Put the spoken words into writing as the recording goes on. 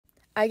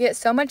I get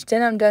so much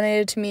denim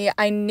donated to me.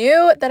 I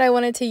knew that I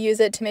wanted to use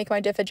it to make my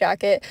DIFFA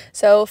jacket.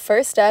 So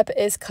first step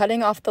is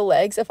cutting off the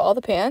legs of all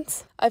the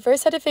pants. I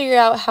first had to figure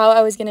out how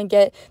I was going to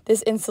get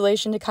this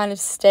insulation to kind of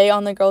stay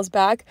on the girl's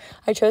back.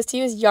 I chose to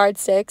use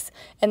yardsticks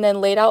and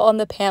then laid out on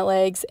the pant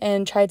legs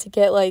and tried to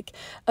get like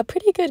a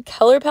pretty good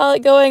color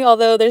palette going,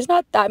 although there's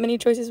not that many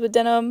choices with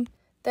denim.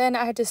 Then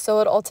I had to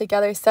sew it all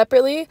together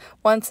separately.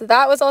 Once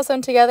that was all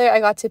sewn together, I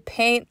got to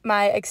paint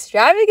my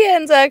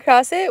extravaganza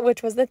across it,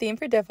 which was the theme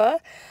for DIFFA.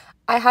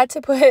 I had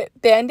to put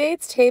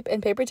band-aids, tape,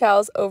 and paper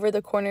towels over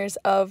the corners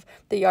of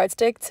the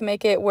yardstick to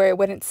make it where it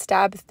wouldn't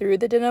stab through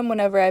the denim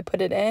whenever I put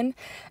it in,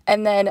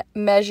 and then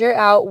measure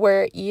out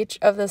where each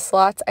of the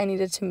slots I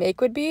needed to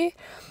make would be.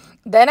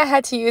 Then I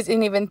had to use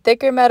an even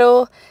thicker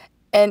metal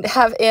and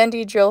have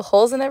Andy drill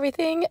holes in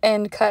everything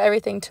and cut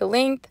everything to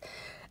length.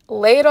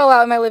 Lay it all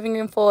out on my living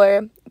room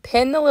floor,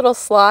 pin the little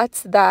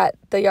slots that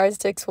the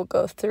yardsticks will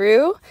go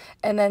through,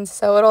 and then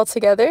sew it all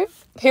together.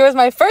 Here was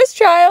my first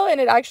trial, and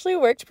it actually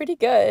worked pretty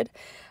good.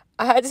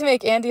 I had to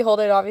make Andy hold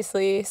it,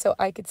 obviously, so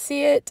I could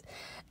see it.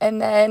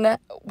 And then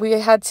we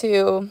had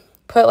to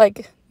put,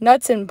 like,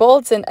 nuts and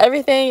bolts and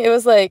everything. It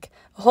was, like,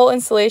 a whole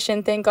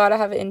installation. Thank God I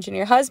have an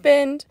engineer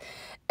husband.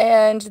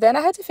 And then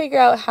I had to figure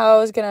out how I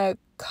was going to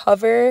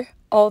cover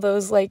all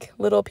those like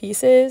little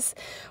pieces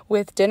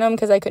with denim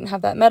because I couldn't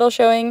have that metal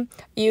showing.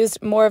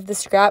 Used more of the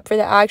scrap for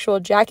the actual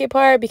jacket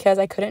part because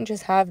I couldn't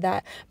just have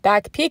that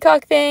back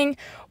peacock thing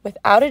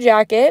without a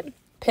jacket.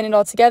 Pin it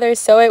all together,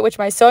 sew it, which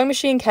my sewing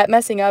machine kept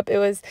messing up. It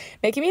was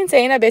making me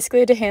insane. I basically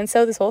had to hand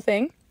sew this whole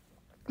thing.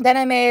 Then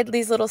I made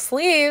these little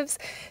sleeves,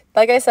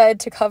 like I said,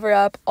 to cover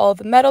up all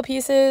the metal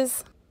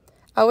pieces.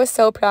 I was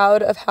so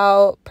proud of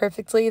how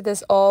perfectly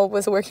this all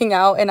was working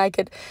out, and I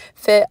could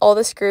fit all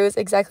the screws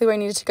exactly where I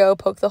needed to go,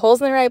 poke the holes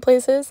in the right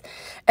places.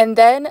 And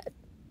then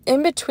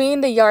in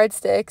between the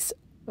yardsticks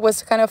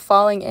was kind of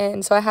falling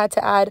in, so I had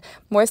to add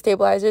more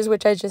stabilizers,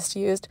 which I just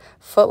used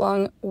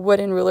foot-long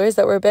wooden rulers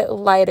that were a bit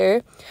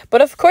lighter.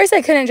 But of course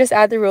I couldn't just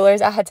add the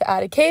rulers. I had to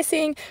add a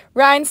casing,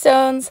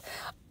 rhinestones,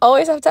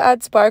 always have to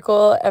add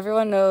sparkle,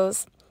 everyone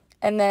knows.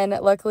 And then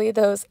luckily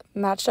those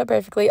matched up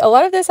perfectly. A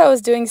lot of this I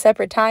was doing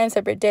separate times,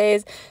 separate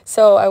days,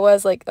 so I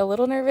was like a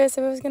little nervous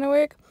if it was gonna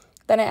work.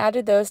 Then I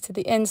added those to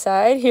the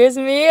inside. Here's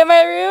me in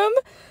my room,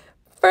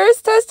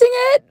 first testing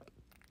it.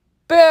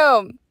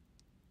 Boom,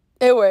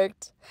 it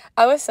worked.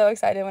 I was so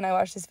excited when I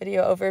watched this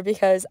video over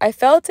because I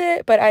felt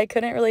it, but I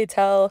couldn't really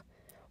tell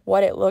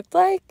what it looked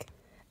like.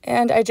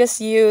 And I just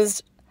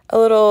used a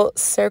little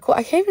circle.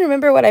 I can't even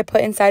remember what I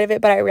put inside of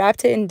it, but I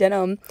wrapped it in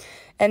denim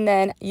and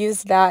then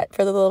used that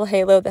for the little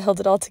halo that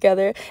held it all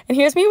together. And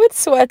here's me with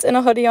sweats and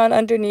a hoodie on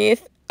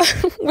underneath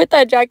with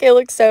that jacket. It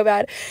looked so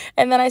bad.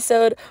 And then I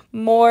sewed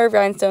more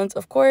rhinestones,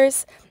 of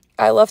course.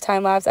 I love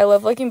time lapse. I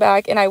love looking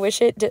back, and I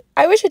wish it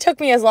took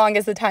me as long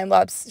as the time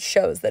lapse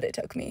shows that it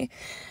took me.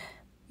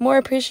 More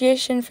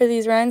appreciation for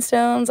these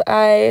rhinestones.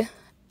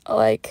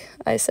 Like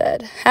I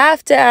said,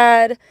 have to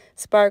add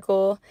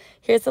sparkle.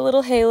 Here's the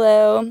little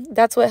halo.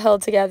 That's what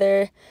held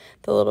together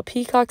the little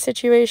peacock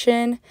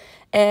situation.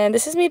 And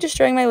this is me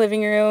destroying my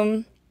living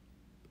room.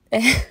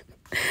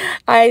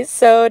 I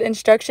sewed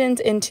instructions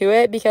into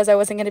it because I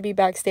wasn't going to be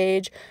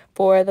backstage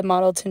for the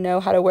model to know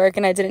how to work,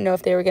 and I didn't know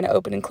if they were going to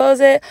open and close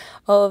it,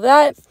 all of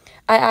that.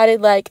 I added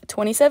like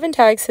 27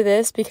 tags to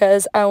this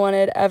because I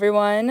wanted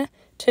everyone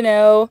to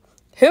know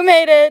who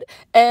made it,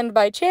 and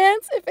by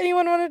chance, if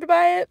anyone wanted to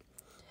buy it.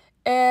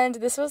 And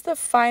this was the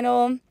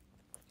final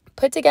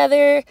put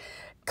together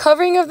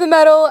covering of the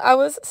metal. I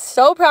was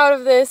so proud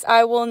of this.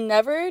 I will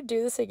never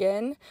do this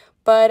again,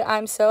 but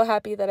I'm so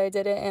happy that I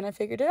did it and I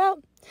figured it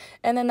out.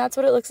 And then that's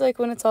what it looks like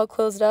when it's all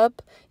closed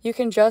up. You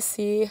can just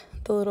see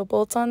the little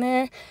bolts on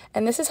there,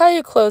 and this is how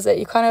you close it.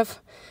 You kind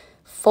of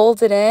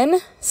fold it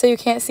in so you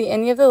can't see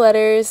any of the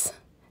letters,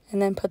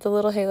 and then put the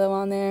little halo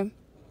on there.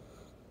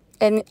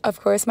 And of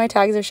course my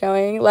tags are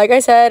showing. Like I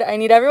said, I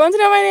need everyone to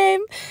know my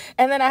name.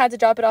 And then I had to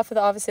drop it off at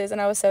the offices,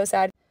 and I was so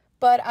sad.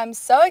 But I'm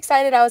so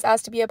excited I was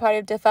asked to be a part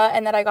of DIFFA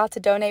and that I got to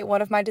donate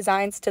one of my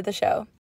designs to the show.